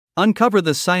Uncover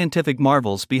the scientific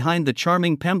marvels behind the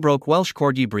charming Pembroke Welsh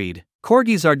Corgi breed.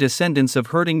 Corgis are descendants of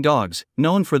herding dogs,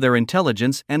 known for their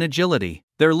intelligence and agility.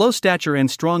 Their low stature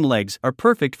and strong legs are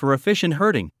perfect for efficient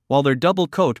herding, while their double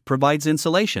coat provides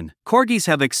insulation. Corgis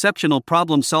have exceptional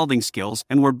problem-solving skills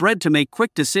and were bred to make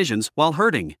quick decisions while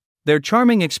herding. Their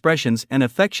charming expressions and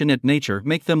affectionate nature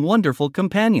make them wonderful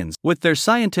companions. With their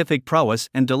scientific prowess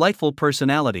and delightful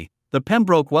personality, the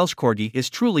Pembroke Welsh Corgi is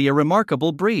truly a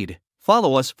remarkable breed.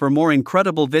 Follow us for more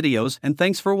incredible videos and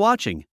thanks for watching.